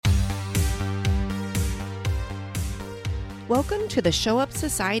Welcome to the Show Up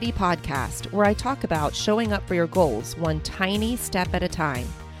Society podcast, where I talk about showing up for your goals one tiny step at a time.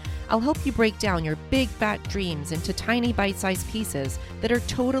 I'll help you break down your big fat dreams into tiny bite-sized pieces that are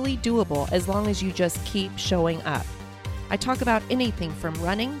totally doable as long as you just keep showing up. I talk about anything from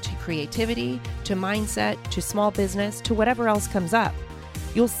running to creativity to mindset to small business to whatever else comes up.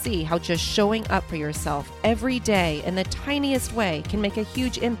 You'll see how just showing up for yourself every day in the tiniest way can make a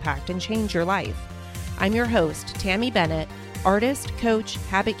huge impact and change your life. I'm your host, Tammy Bennett, artist, coach,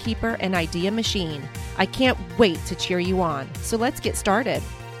 habit keeper, and idea machine. I can't wait to cheer you on. So let's get started.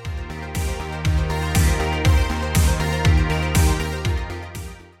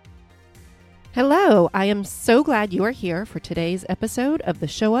 Hello, I am so glad you are here for today's episode of the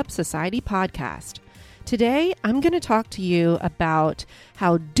Show Up Society podcast. Today, I'm going to talk to you about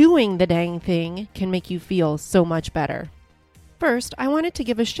how doing the dang thing can make you feel so much better. First, I wanted to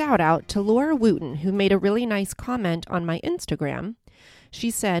give a shout out to Laura Wooten, who made a really nice comment on my Instagram.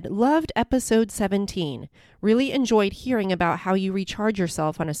 She said, "Loved episode 17. Really enjoyed hearing about how you recharge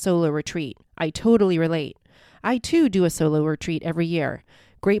yourself on a solo retreat. I totally relate. I too do a solo retreat every year.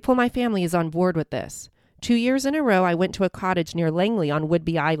 Grateful my family is on board with this. 2 years in a row, I went to a cottage near Langley on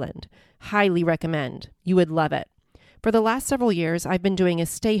Whidbey Island. Highly recommend. You would love it. For the last several years, I've been doing a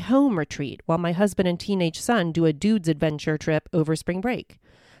stay-home retreat while my husband and teenage son do a dude's adventure trip over spring break.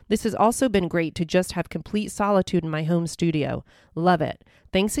 This has also been great to just have complete solitude in my home studio. Love it.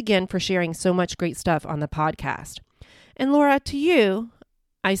 Thanks again for sharing so much great stuff on the podcast." And Laura, to you,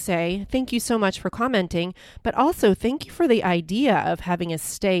 I say thank you so much for commenting, but also thank you for the idea of having a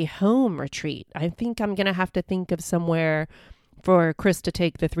stay-home retreat. I think I'm going to have to think of somewhere for Chris to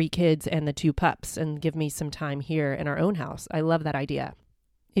take the 3 kids and the 2 pups and give me some time here in our own house. I love that idea.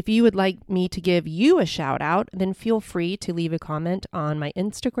 If you would like me to give you a shout out, then feel free to leave a comment on my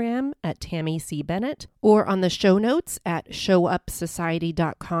Instagram at Tammy C. Bennett or on the show notes at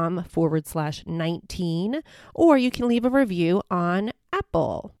showupsociety.com/19, or you can leave a review on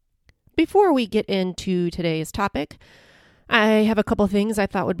Apple. Before we get into today's topic, I have a couple things I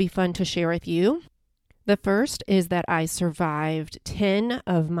thought would be fun to share with you. The first is that I survived 10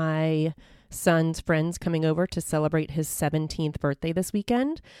 of my son's friends coming over to celebrate his 17th birthday this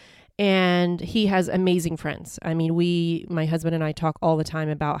weekend. And he has amazing friends. I mean, my husband and I talk all the time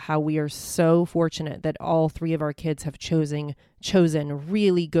about how we are so fortunate that all 3 of our kids have chosen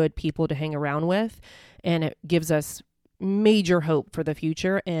really good people to hang around with. And it gives us major hope for the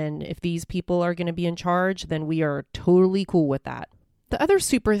future. And if these people are going to be in charge, then we are totally cool with that. The other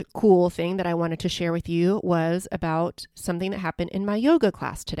super cool thing that I wanted to share with you was about something that happened in my yoga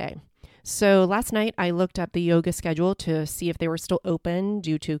class today. So last night I looked up the yoga schedule to see if they were still open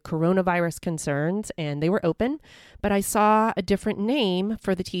due to coronavirus concerns, and they were open, but I saw a different name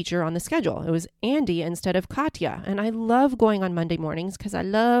for the teacher on the schedule. It was Andy instead of Katya, and I love going on Monday mornings because I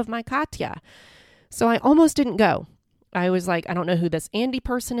love my Katya. So I almost didn't go. I was like, I don't know who this Andy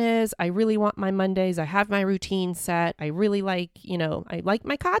person is. I really want my Mondays. I have my routine set. I really like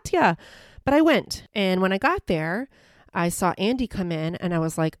my Katya. But I went. And when I got there, I saw Andy come in and I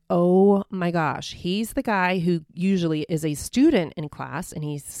was like, oh my gosh, he's the guy who usually is a student in class, and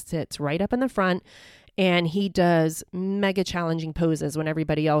he sits right up in the front and he does mega challenging poses when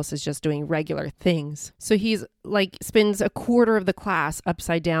everybody else is just doing regular things. So he's like spends a quarter of the class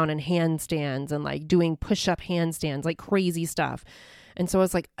upside down in handstands and like doing push-up handstands, like crazy stuff. And so I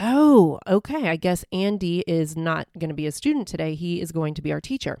was like, oh, okay, I guess Andy is not going to be a student today. He is going to be our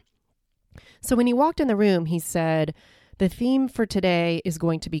teacher. So when he walked in the room, he said, the theme for today is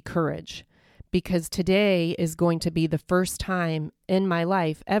going to be courage, because today is going to be the first time in my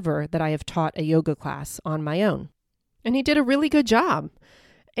life ever that I have taught a yoga class on my own. And he did a really good job.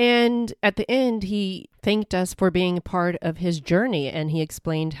 And at the end, he thanked us for being a part of his journey. And he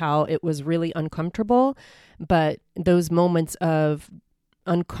explained how it was really uncomfortable, but those moments of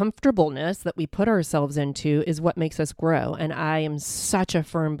uncomfortableness that we put ourselves into is what makes us grow. And I am such a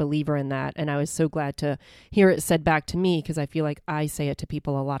firm believer in that. And I was so glad to hear it said back to me, because I feel like I say it to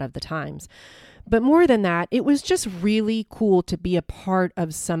people a lot of the times. But more than that, it was just really cool to be a part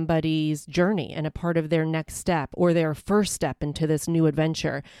of somebody's journey and a part of their next step or their first step into this new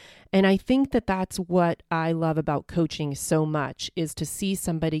adventure. And I think that that's what I love about coaching so much, is to see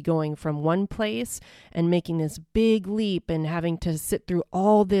somebody going from one place and making this big leap and having to sit through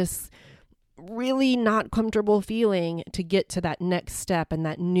all this really not comfortable feeling to get to that next step and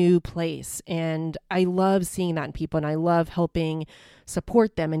that new place. And I love seeing that in people, and I love helping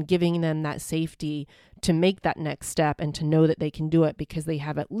support them and giving them that safety to make that next step and to know that they can do it because they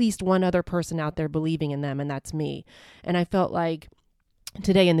have at least one other person out there believing in them, and that's me. And I felt like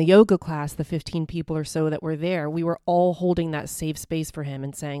today in the yoga class, the 15 people or so that were there, we were all holding that safe space for him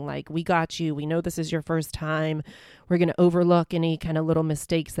and saying, like, we got you. We know this is your first time. We're going to overlook any kind of little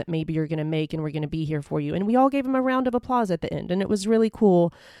mistakes that maybe you're going to make, and we're going to be here for you. And we all gave him a round of applause at the end, and it was really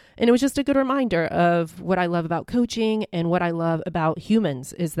cool. And it was just a good reminder of what I love about coaching and what I love about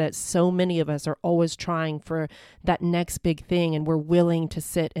humans is that so many of us are always trying for that next big thing, and we're willing to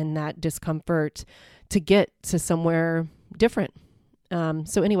sit in that discomfort to get to somewhere different.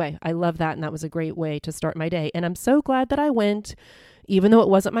 So anyway, I love that. And that was a great way to start my day. And I'm so glad that I went, even though it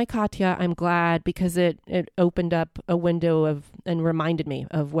wasn't my Katya. I'm glad because it opened up a window and reminded me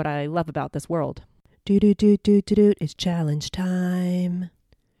of what I love about this world. It's challenge time.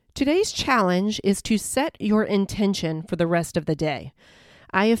 Today's challenge is to set your intention for the rest of the day.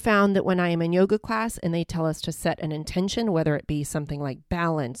 I have found that when I am in yoga class and they tell us to set an intention, whether it be something like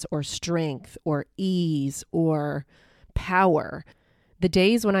balance or strength or ease or power, the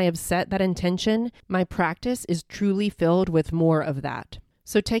days when I have set that intention, my practice is truly filled with more of that.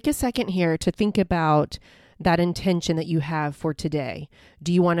 So take a second here to think about that intention that you have for today.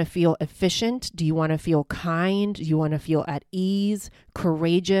 Do you want to feel efficient? Do you want to feel kind? Do you want to feel at ease,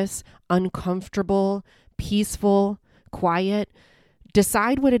 courageous, uncomfortable, peaceful, quiet?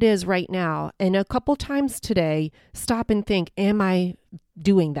 Decide what it is right now. And a couple times today, stop and think, am I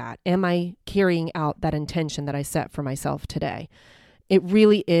doing that? Am I carrying out that intention that I set for myself today? It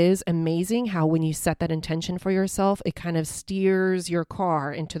really is amazing how when you set that intention for yourself, it kind of steers your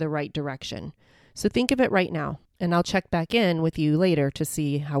car into the right direction. So think of it right now, and I'll check back in with you later to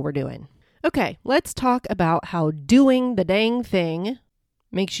see how we're doing. Okay, let's talk about how doing the dang thing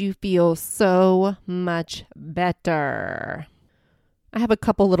makes you feel so much better. I have a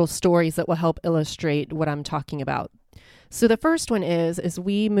couple little stories that will help illustrate what I'm talking about. So the first one is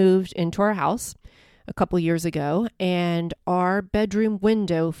we moved into our house a couple years ago, and our bedroom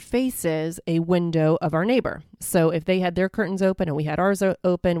window faces a window of our neighbor. So if they had their curtains open and we had ours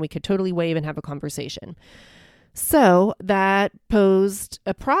open, we could totally wave and have a conversation. So that posed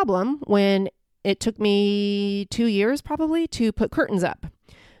a problem when it took me 2 years probably to put curtains up.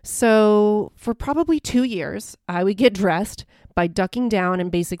 So for probably 2 years, I would get dressed by ducking down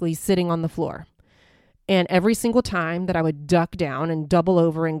and basically sitting on the floor. And every single time that I would duck down and double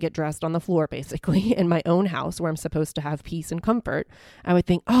over and get dressed on the floor, basically, in my own house where I'm supposed to have peace and comfort, I would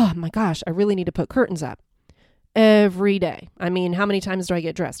think, oh my gosh, I really need to put curtains up. Every day. I mean, how many times do I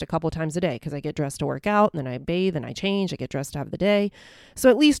get dressed? A couple times a day, because I get dressed to work out, and then I bathe, and I change, I get dressed to have the day. So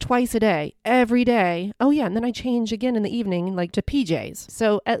at least twice a day, every day. Oh yeah, and then I change again in the evening, like to PJs.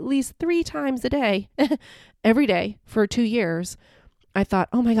 So at least 3 times a day, every day for 2 years, I thought,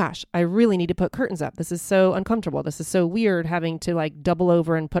 oh my gosh, I really need to put curtains up. This is so uncomfortable. This is so weird having to like double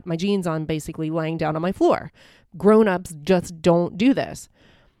over and put my jeans on, basically laying down on my floor. Grown-ups just don't do this.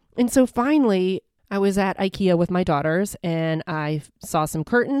 And so finally, I was at IKEA with my daughters and I saw some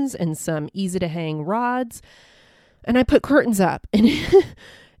curtains and some easy to hang rods, and I put curtains up. And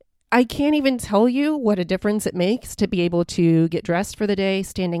I can't even tell you what a difference it makes to be able to get dressed for the day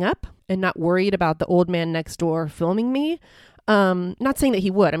standing up and not worried about the old man next door filming me. Not saying that he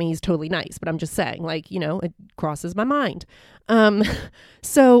would. I mean, he's totally nice, but I'm just saying, like, you know, it crosses my mind.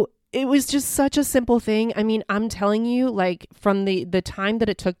 So it was just such a simple thing. I mean, I'm telling you, like, from the time that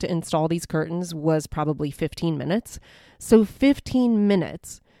it took to install these curtains was probably 15 minutes. So 15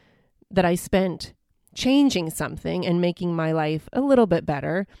 minutes that I spent changing something and making my life a little bit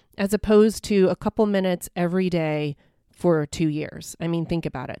better, as opposed to a couple minutes every day for 2 years. I mean, think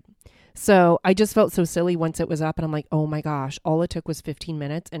about it. So I just felt so silly once it was up, and I'm like, oh my gosh, all it took was 15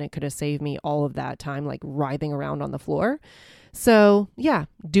 minutes and it could have saved me all of that time, like writhing around on the floor. So yeah,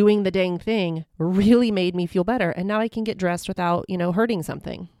 doing the dang thing really made me feel better. And now I can get dressed without, hurting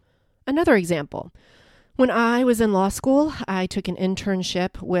something. Another example. When I was in law school, I took an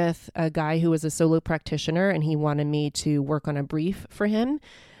internship with a guy who was a solo practitioner, and he wanted me to work on a brief for him.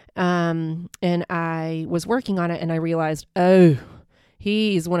 And I was working on it, and I realized,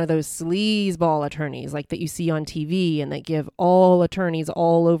 he's one of those sleazeball attorneys like that you see on TV and that give all attorneys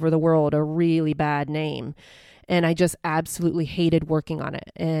all over the world a really bad name. And I just absolutely hated working on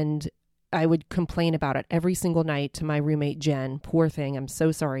it. And I would complain about it every single night to my roommate, Jen. Poor thing. I'm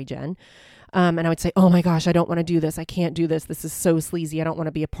so sorry, Jen. And I would say, oh my gosh, I don't want to do this. I can't do this. This is so sleazy. I don't want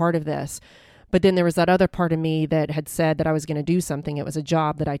to be a part of this. But then there was that other part of me that had said that I was going to do something. It was a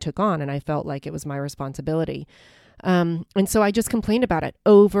job that I took on, and I felt like it was my responsibility. And so I just complained about it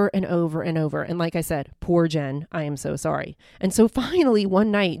over and over and over. And like I said, poor Jen, I am so sorry. And so finally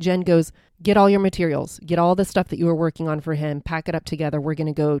one night, Jen goes, get all your materials, get all the stuff that you were working on for him, pack it up together. We're going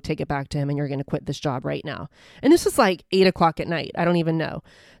to go take it back to him and you're going to quit this job right now. And this was like 8:00 at night. I don't even know.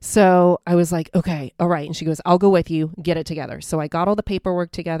 So I was like, okay, all right. And she goes, I'll go with you, get it together. So I got all the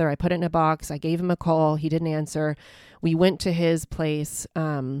paperwork together. I put it in a box. I gave him a call. He didn't answer. We went to his place,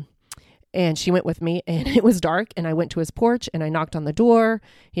 and she went with me, and it was dark, and I went to his porch and I knocked on the door.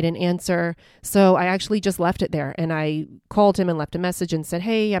 He didn't answer. So I actually just left it there, and I called him and left a message and said,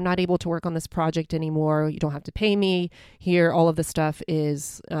 hey, I'm not able to work on this project anymore. You don't have to pay me. Here, all of the stuff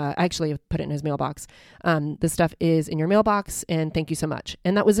is, actually I put it in his mailbox. The stuff is in your mailbox, and thank you so much.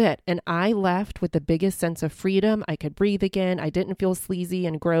 And that was it. And I left with the biggest sense of freedom. I could breathe again. I didn't feel sleazy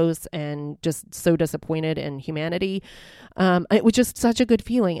and gross and just so disappointed in humanity. It was just such a good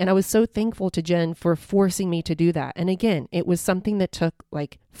feeling. And I was so thankful to Jen for forcing me to do that. And again, it was something that took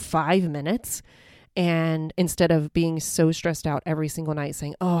like 5 minutes. And instead of being so stressed out every single night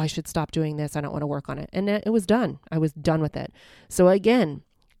saying, oh, I should stop doing this, I don't want to work on it. And it was done. I was done with it. So again,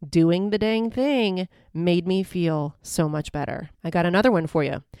 doing the dang thing made me feel so much better. I got another one for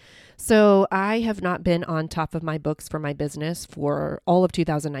you. So I have not been on top of my books for my business for all of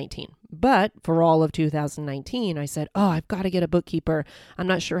 2019. But for all of 2019, I said, oh, I've got to get a bookkeeper. I'm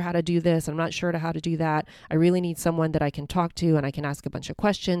not sure how to do this. I'm not sure how to do that. I really need someone that I can talk to and I can ask a bunch of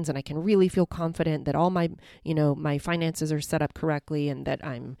questions and I can really feel confident that all my, my finances are set up correctly and that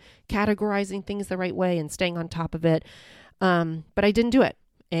I'm categorizing things the right way and staying on top of it. But I didn't do it.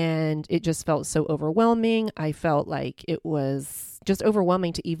 And it just felt so overwhelming. I felt like it was just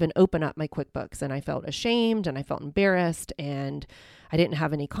overwhelming to even open up my QuickBooks. And I felt ashamed and I felt embarrassed and I didn't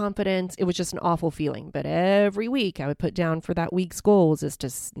have any confidence. It was just an awful feeling. But every week I would put down for that week's goals is to,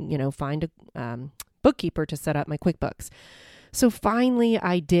 find a bookkeeper to set up my QuickBooks. So finally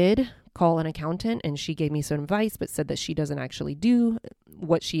I did call an accountant and she gave me some advice, but said that she doesn't actually do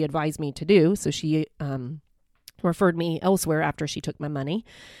what she advised me to do. So she, referred me elsewhere after she took my money.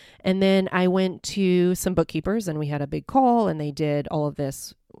 And then I went to some bookkeepers and we had a big call and they did all of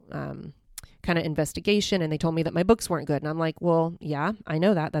this kind of investigation and they told me that my books weren't good. And I'm like, well, yeah, I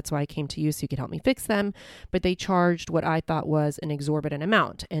know that. That's why I came to you so you could help me fix them. But they charged what I thought was an exorbitant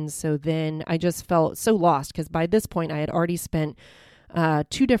amount. And so then I just felt so lost because by this point I had already spent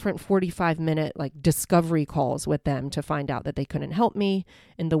 2 different 45-minute discovery calls with them to find out that they couldn't help me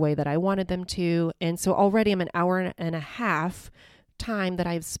in the way that I wanted them to. And so already I'm an hour and a half time that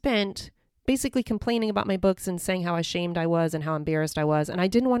I've spent basically complaining about my books and saying how ashamed I was and how embarrassed I was. And I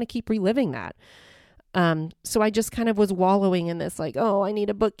didn't want to keep reliving that. So I just kind of was wallowing in this oh, I need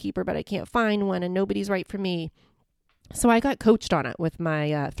a bookkeeper, but I can't find one and nobody's right for me. So I got coached on it with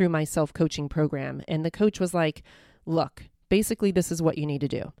my through my self-coaching program. And the coach was like, look, basically, this is what you need to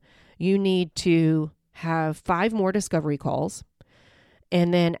do. You need to have 5 more discovery calls.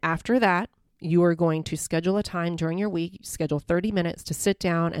 And then after that, you are going to schedule a time during your week, schedule 30 minutes to sit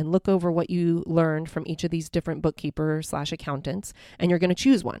down and look over what you learned from each of these different bookkeepers/accountants, and you're going to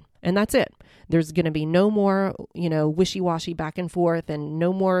choose one. And that's it. There's going to be no more, wishy-washy back and forth and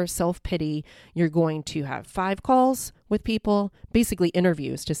no more self-pity. You're going to have 5 calls with people, basically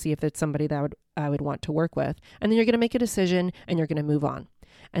interviews to see if it's somebody that I would want to work with. And then you're going to make a decision and you're going to move on.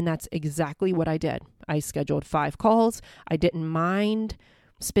 And that's exactly what I did. I scheduled 5 calls. I didn't mind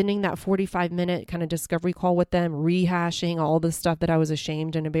spending that 45-minute kind of discovery call with them, rehashing all the stuff that I was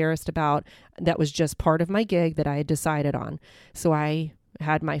ashamed and embarrassed about. That was just part of my gig that I had decided on. So I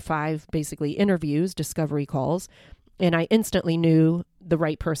had my 5 basically interviews, discovery calls, and I instantly knew the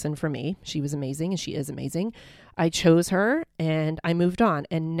right person for me. She was amazing and she is amazing. I chose her and I moved on.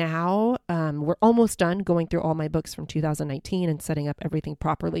 And now we're almost done going through all my books from 2019 and setting up everything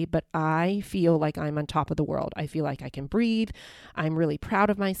properly. But I feel like I'm on top of the world. I feel like I can breathe. I'm really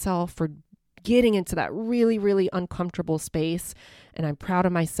proud of myself for getting into that really, really uncomfortable space. And I'm proud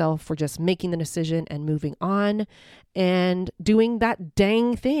of myself for just making the decision and moving on and doing that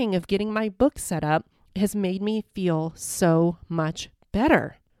dang thing of getting my book set up has made me feel so much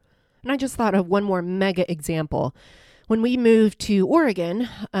better. And I just thought of one more mega example. When we moved to Oregon,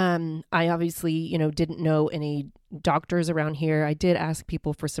 I obviously, didn't know any doctors around here. I did ask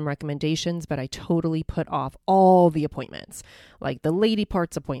people for some recommendations, but I totally put off all the appointments, like the lady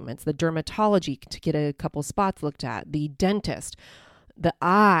parts appointments, the dermatology to get a couple spots looked at, the dentist, the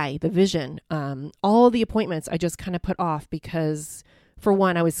eye, the vision, all the appointments I just kind of put off because, for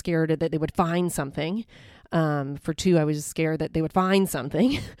one, I was scared that they would find something. For 2, I was just scared that they would find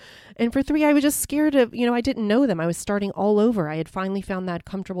something. And for 3, I was just scared of, I didn't know them. I was starting all over. I had finally found that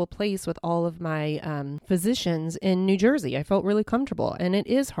comfortable place with all of my physicians in New Jersey. I felt really comfortable. And it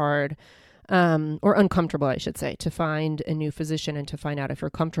is hard, or uncomfortable, I should say, to find a new physician and to find out if you're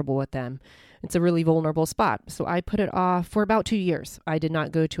comfortable with them. It's a really vulnerable spot. So I put it off for about 2 years. I did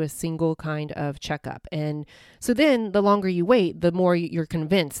not go to a single kind of checkup. And so then the longer you wait, the more you're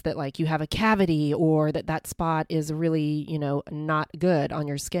convinced that like you have a cavity or that spot is really, not good on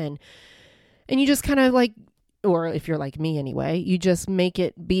your skin. And you just kind of like, or if you're like me anyway, you just make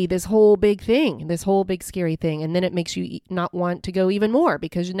it be this whole big thing, this whole big scary thing. And then it makes you not want to go even more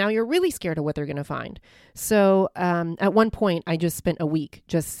because now you're really scared of what they're going to find. So at one point, I just spent a week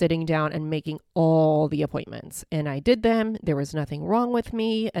just sitting down and making all the appointments. And I did them. There was nothing wrong with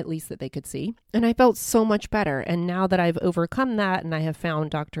me, at least that they could see. And I felt so much better. And now that I've overcome that and I have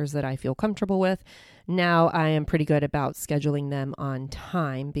found doctors that I feel comfortable with, now I am pretty good about scheduling them on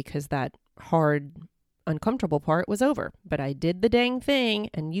time because that hard uncomfortable part was over, but I did the dang thing,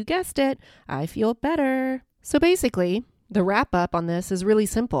 and you guessed it, I feel better. So basically, the wrap up on this is really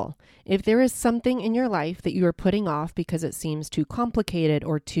simple. If there is something in your life that you are putting off because it seems too complicated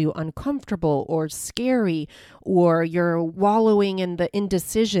or too uncomfortable or scary, or you're wallowing in the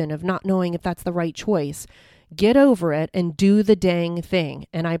indecision of not knowing if that's the right choice, get over it and do the dang thing.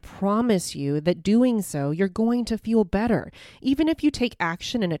 And I promise you that doing so, you're going to feel better. Even if you take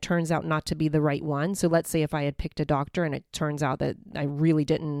action and it turns out not to be the right one. So let's say if I had picked a doctor and it turns out that I really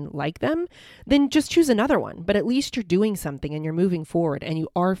didn't like them, then just choose another one. But at least you're doing something and you're moving forward and you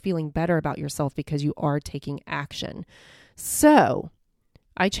are feeling better about yourself because you are taking action. So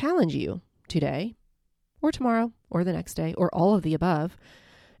I challenge you today or tomorrow or the next day or all of the above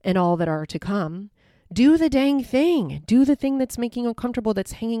and all that are to come. Do the dang thing. Do the thing that's making you uncomfortable,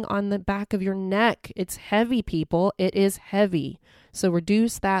 that's hanging on the back of your neck. It's heavy, people. It is heavy. So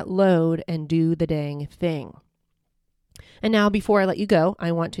reduce that load and do the dang thing. And now, before I let you go,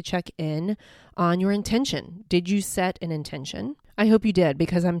 I want to check in on your intention. Did you set an intention? I hope you did,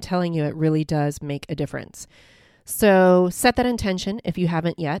 because I'm telling you, it really does make a difference. So set that intention if you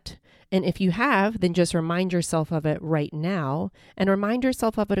haven't yet. And if you have, then just remind yourself of it right now and remind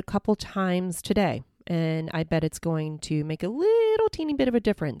yourself of it a couple times today. And I bet it's going to make a little teeny bit of a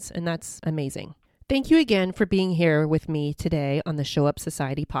difference. And that's amazing. Thank you again for being here with me today on the Show Up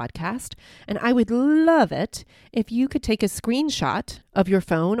Society podcast. And I would love it if you could take a screenshot of your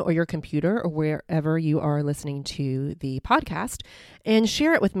phone or your computer or wherever you are listening to the podcast and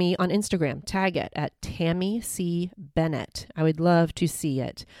share it with me on Instagram. Tag it at Tammy C. Bennett. I would love to see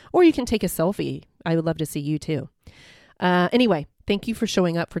it. Or you can take a selfie. I would love to see you too. Anyway, thank you for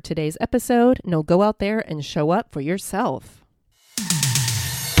showing up for today's episode. Now go out there and show up for yourself.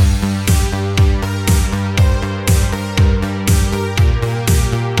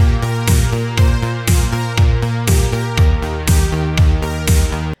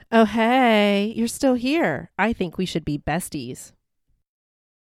 Oh, hey, you're still here. I think we should be besties.